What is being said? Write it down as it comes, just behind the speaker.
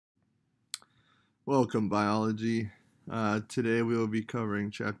Welcome, biology. Today we will be covering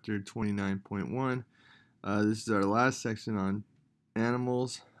chapter 29.1. This is our last section on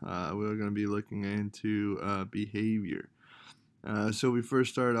animals. We're going to be looking into behavior. So we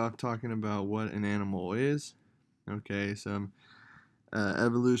first started off talking about what an animal is. Okay, some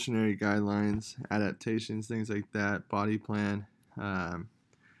evolutionary guidelines, adaptations, things like that, body plan.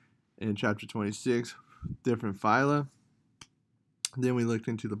 In chapter 26, different phyla. Then we looked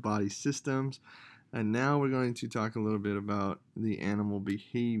into the body systems. And now we're going to talk a little bit about the animal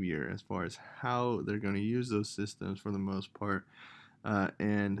behavior as far as how they're going to use those systems for the most part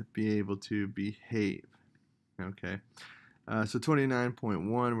and be able to behave. Okay, so 29.1,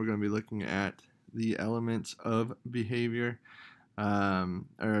 we're going to be looking at the elements of behavior. Our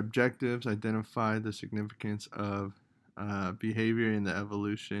objectives: identify the significance of behavior in the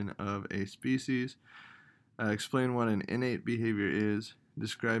evolution of a species, explain what an innate behavior is,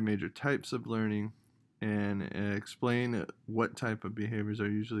 describe major types of learning, and explain what type of behaviors are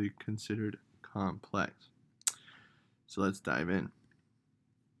usually considered complex. So let's dive in.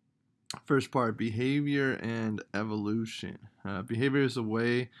 First part, behavior and evolution. Behavior is the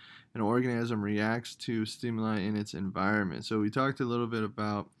way an organism reacts to stimuli in its environment. So we talked a little bit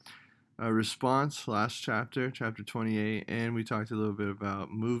about response last chapter, chapter 28, and we talked a little bit about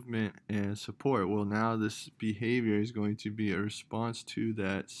movement and support. Well, now this behavior is going to be a response to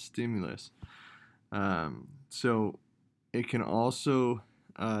that stimulus. So it can also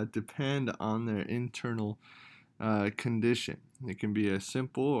depend on their internal condition. It can be as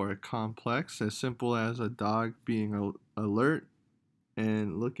simple or a complex, as simple as a dog being alert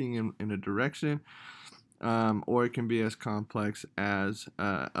and looking in a direction, or it can be as complex as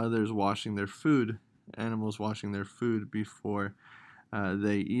others washing their food, animals washing their food before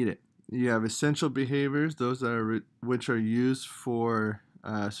they eat it. You have essential behaviors, those that are which are used for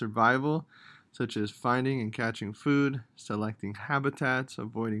survival, such as finding and catching food, selecting habitats,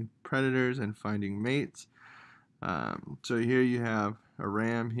 avoiding predators, and finding mates. So here you have a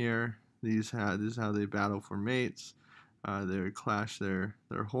ram here. This is how they battle for mates. They clash their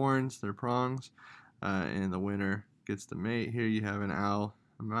horns, their prongs, and the winner gets the mate. Here you have an owl,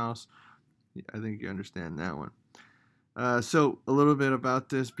 a mouse. I think you understand that one. So a little bit about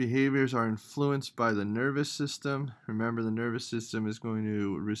this. Behaviors are influenced by the nervous system. Remember, the nervous system is going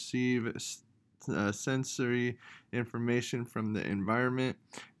to receive sensory information from the environment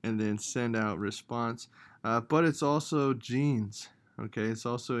and then send out response. But it's also genes. Okay, it's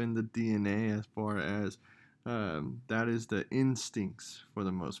also in the DNA as far as that is the instincts for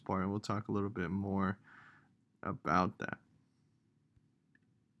the most part. And we'll talk a little bit more about that.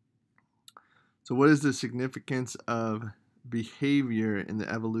 So, what is the significance of behavior in the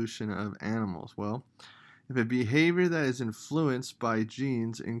evolution of animals? Well, if a behavior that is influenced by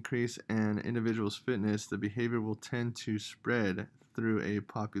genes increase an individual's fitness, the behavior will tend to spread through a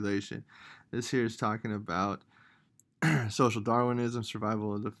population. This here is talking about social Darwinism,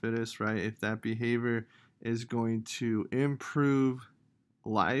 survival of the fittest, right? If that behavior is going to improve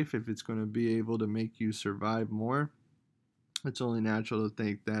life, if it's going to be able to make you survive more, it's only natural to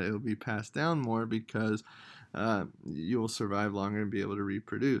think that it will be passed down more because you will survive longer and be able to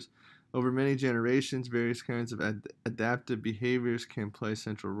reproduce. Over many generations, various kinds of adaptive behaviors can play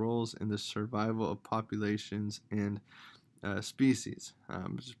central roles in the survival of populations and species.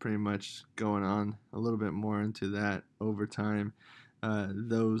 Which is pretty much going on a little bit more into that over time.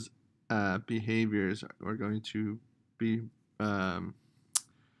 Those behaviors are going to be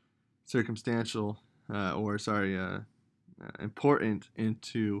circumstantial, important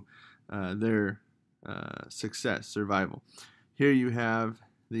into their success, survival. Here you have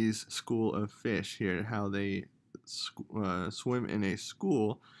these school of fish here, how they swim in a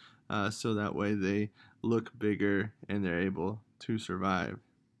school, so that way they look bigger and they're able to survive.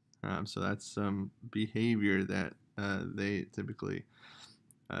 So that's some behavior that they typically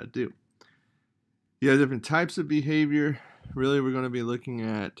do. You have different types of behavior. Really, we're going to be looking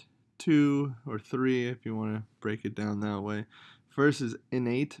at two or three if you want to break it down that way. First is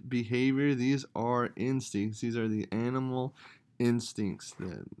innate behavior. These are instincts. These are the animal instincts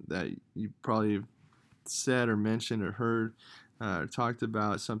that you probably said or mentioned or heard or talked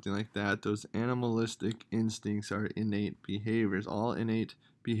about, something like that. Those animalistic instincts are innate behaviors. All innate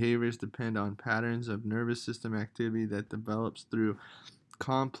behaviors depend on patterns of nervous system activity that develops through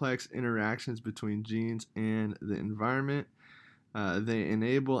complex interactions between genes and the environment. They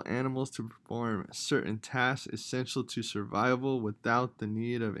enable animals to perform certain tasks essential to survival without the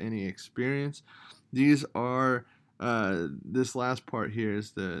need of any experience. These are, this last part here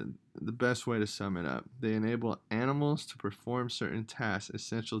is the best way to sum it up. They enable animals to perform certain tasks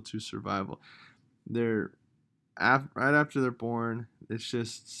essential to survival. they're right after they're born. It's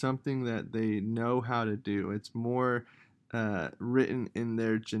just something that they know how to do. It's more written in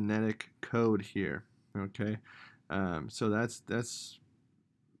their genetic code here. Okay, so that's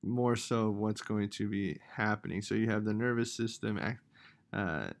more so what's going to be happening. So you have the nervous system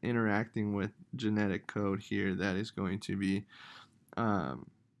interacting with genetic code here that is going to be um,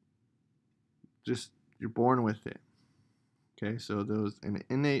 just you're born with it. Okay, so an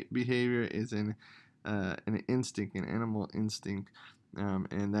innate behavior is an instinct, an animal instinct,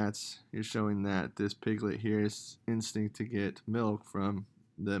 and you're showing that this piglet here is instinct to get milk from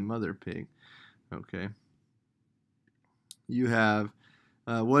the mother pig. Okay, you have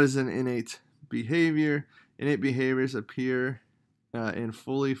what is an innate behavior? Innate behaviors appear in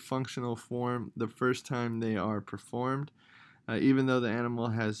fully functional form the first time they are performed, even though the animal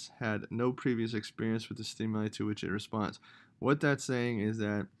has had no previous experience with the stimuli to which it responds. What that's saying is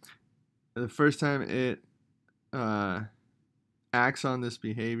that the first time it acts on this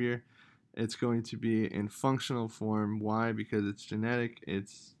behavior, it's going to be in functional form. Why? Because it's genetic.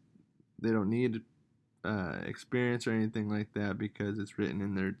 They don't need experience or anything like that because it's written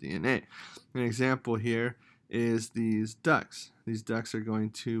in their DNA. An example here is these ducks. These ducks are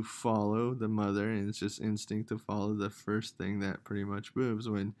going to follow the mother, and it's just instinct to follow the first thing that pretty much moves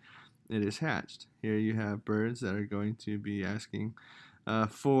when it is hatched. Here you have birds that are going to be asking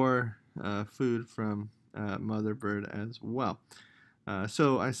for food from mother bird as well.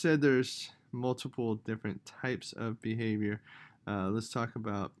 So I said there's multiple different types of behavior. Let's talk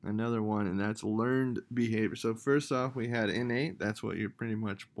about another one, and that's learned behavior. So first off, we had innate. That's what you're pretty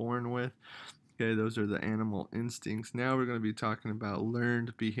much born with. Okay, those are the animal instincts. Now we're going to be talking about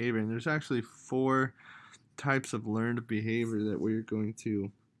learned behavior, and there's actually 4 types of learned behavior that we're going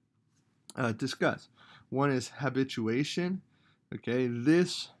to discuss. One is habituation. Okay, the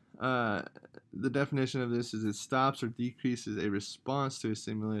definition of this is it stops or decreases a response to a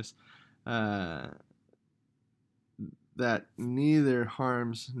stimulus that neither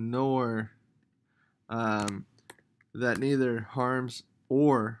harms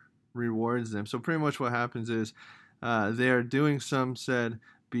or rewards them. So pretty much what happens is they are doing some said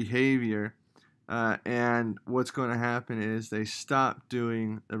behavior, and what's going to happen is they stop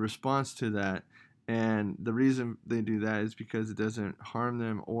doing a response to that, and the reason they do that is because it doesn't harm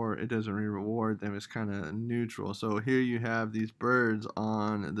them or it doesn't reward them. It's kind of neutral. So here you have these birds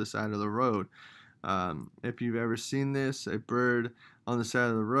on the side of the road. If you've ever seen this, a bird on the side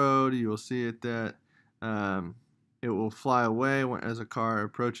of the road, you will see it that it will fly away as a car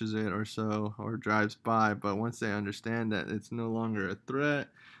approaches it or drives by. But once they understand that it's no longer a threat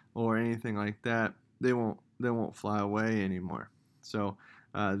or anything like that, they won't fly away anymore. So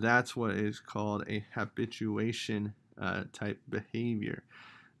that's what is called a habituation type behavior.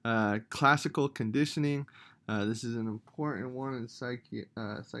 Classical conditioning. This is an important one in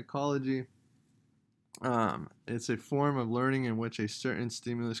psychology. It's a form of learning in which a certain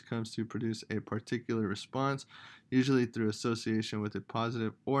stimulus comes to produce a particular response, usually through association with a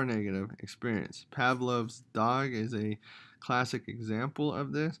positive or negative experience. Pavlov's dog is a classic example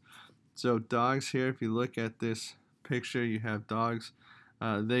of this. So dogs here, if you look at this picture, you have dogs.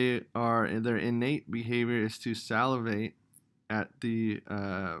 Their innate behavior is to salivate at the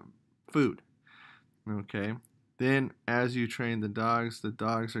food. Okay. Then, as you train the dogs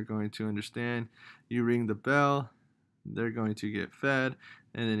are going to understand. You ring the bell, they're going to get fed,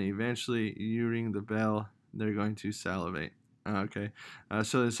 and then eventually you ring the bell, they're going to salivate. Okay,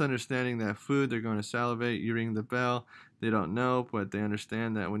 so it's understanding that food, they're going to salivate. You ring the bell, they don't know, but they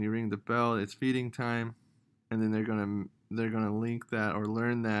understand that when you ring the bell, it's feeding time, and then they're gonna link that or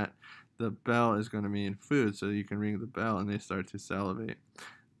learn that the bell is going to mean food, so you can ring the bell and they start to salivate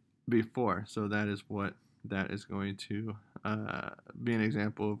before. So that is what that is going to be an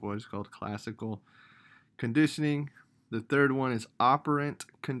example of what is called classical conditioning. The third one is operant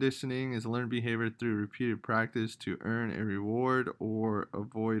conditioning, is learned behavior through repeated practice to earn a reward or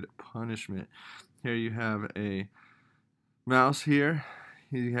avoid punishment. Here you have a mouse here.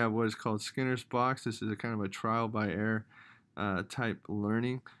 You have what is called Skinner's box. This is a kind of a trial by error type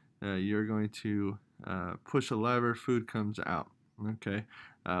learning. You're going to push a lever, food comes out. Okay,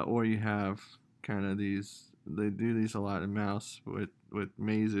 or you have kind of these. They do these a lot in mouse with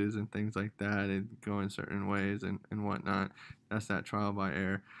mazes and things like that, and go in certain ways and whatnot. That's that trial by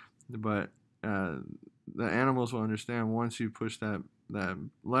error. But the animals will understand once you push that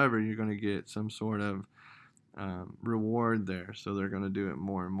lever, you're going to get some sort of reward there. So they're going to do it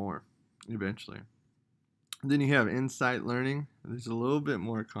more and more eventually. Then you have insight learning. This is a little bit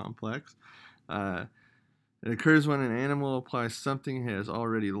more complex. It occurs when an animal applies something it has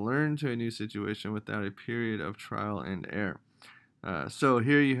already learned to a new situation without a period of trial and error. So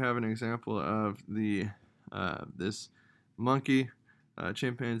here you have an example of this monkey,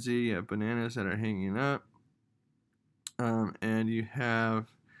 chimpanzee. You have bananas that are hanging up, and you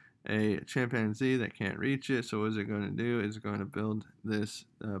have a chimpanzee that can't reach it. So what is it going to do? It's going to build this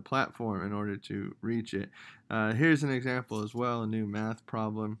platform in order to reach it. Here's an example as well, a new math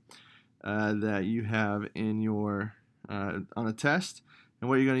problem that you have in your on a test. And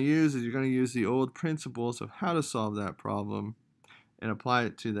what you're going to use is you're going to use the old principles of how to solve that problem and apply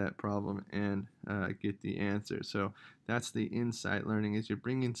it to that problem and get the answer. So that's the insight learning, is you're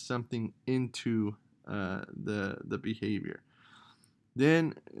bringing something into the behavior.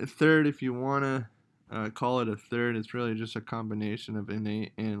 Then third, if you want to call it a third, it's really just a combination of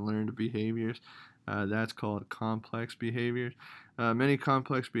innate and learned behaviors. That's called complex behaviors. Many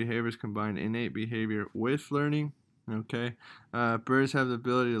complex behaviors combine innate behavior with learning. Okay, birds have the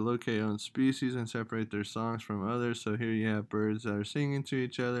ability to locate own species and separate their songs from others. So here you have birds that are singing to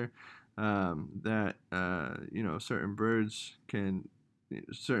each other. Certain birds can,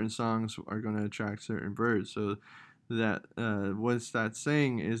 certain songs are going to attract certain birds. So that what that's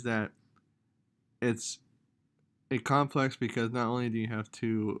saying is that it's a complex, because not only do you have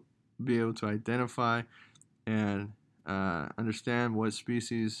to be able to identify and understand what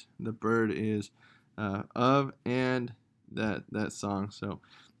species the bird is of, and that song. So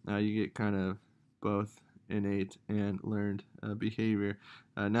you get kind of both innate and learned behavior.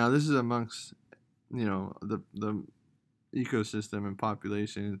 Now this is amongst the ecosystem and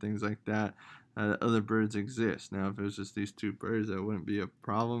population and things like that. Other birds exist. Now if it was just these two birds, that wouldn't be a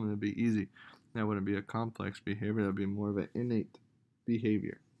problem. It'd be easy. That wouldn't be a complex behavior. That would be more of an innate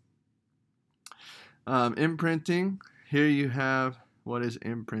behavior. Imprinting. Here you have what is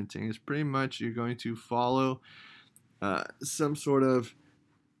imprinting. It's pretty much you're going to follow some sort of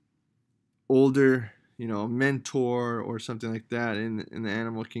older, mentor or something like that. In the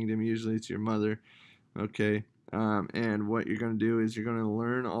animal kingdom, usually it's your mother. Okay. And what you're going to do is you're going to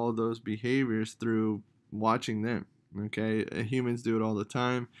learn all those behaviors through watching them. Okay. Humans do it all the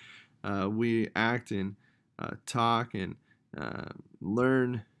time. We act and talk and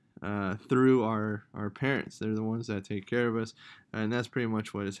learn through our parents. They're the ones that take care of us, and that's pretty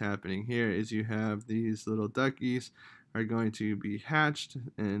much what is happening here. Is you have these little duckies are going to be hatched,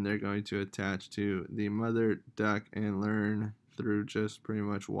 and they're going to attach to the mother duck and learn through just pretty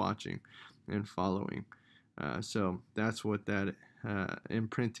much watching and following. So that's what that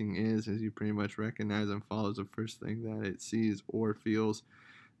imprinting is you pretty much recognize and follows the first thing that it sees or feels,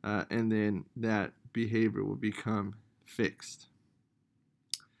 and then that behavior will become fixed.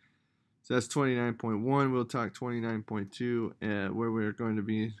 So that's 29.1. We'll talk 29.2, where we're going to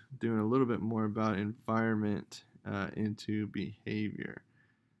be doing a little bit more about environment into behavior.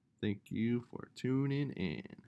 Thank you for tuning in.